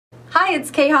Hi,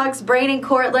 it's KHAK's Brain and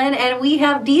Cortland, and we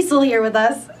have Diesel here with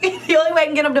us. The only way I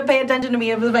can get him to pay attention to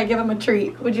me is if I give him a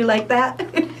treat. Would you like that?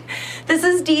 This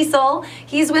is Diesel.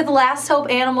 He's with Last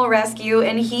Hope Animal Rescue,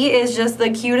 and he is just the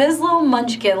cutest little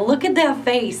munchkin. Look at that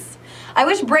face. I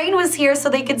wish Brain was here so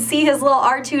they could see his little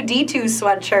R2-D2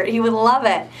 sweatshirt. He would love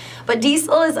it. But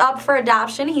Diesel is up for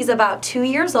adoption. He's about 2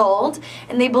 years old,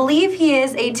 and they believe he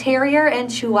is a Terrier and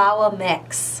Chihuahua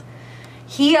mix.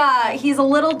 He's a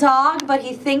little dog, but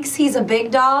he thinks he's a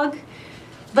big dog.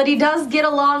 But he does get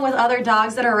along with other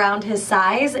dogs that are around his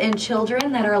size and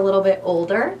children that are a little bit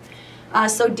older.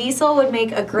 So Diesel would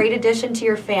make a great addition to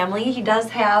your family. He does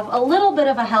have a little bit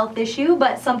of a health issue,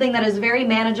 but something that is very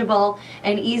manageable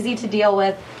and easy to deal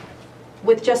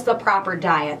with just the proper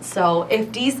diet. So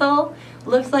if Diesel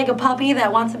looks like a puppy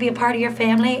that wants to be a part of your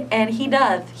family, and he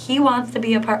does, he wants to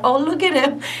be a part. Oh, look at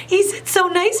him. He sits so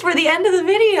nice for the end of the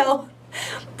video.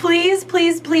 Please,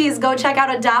 please, please go check out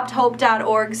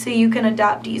adopthope.org so you can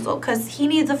adopt Diesel, because he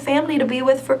needs a family to be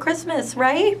with for Christmas,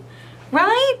 right?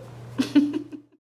 Right?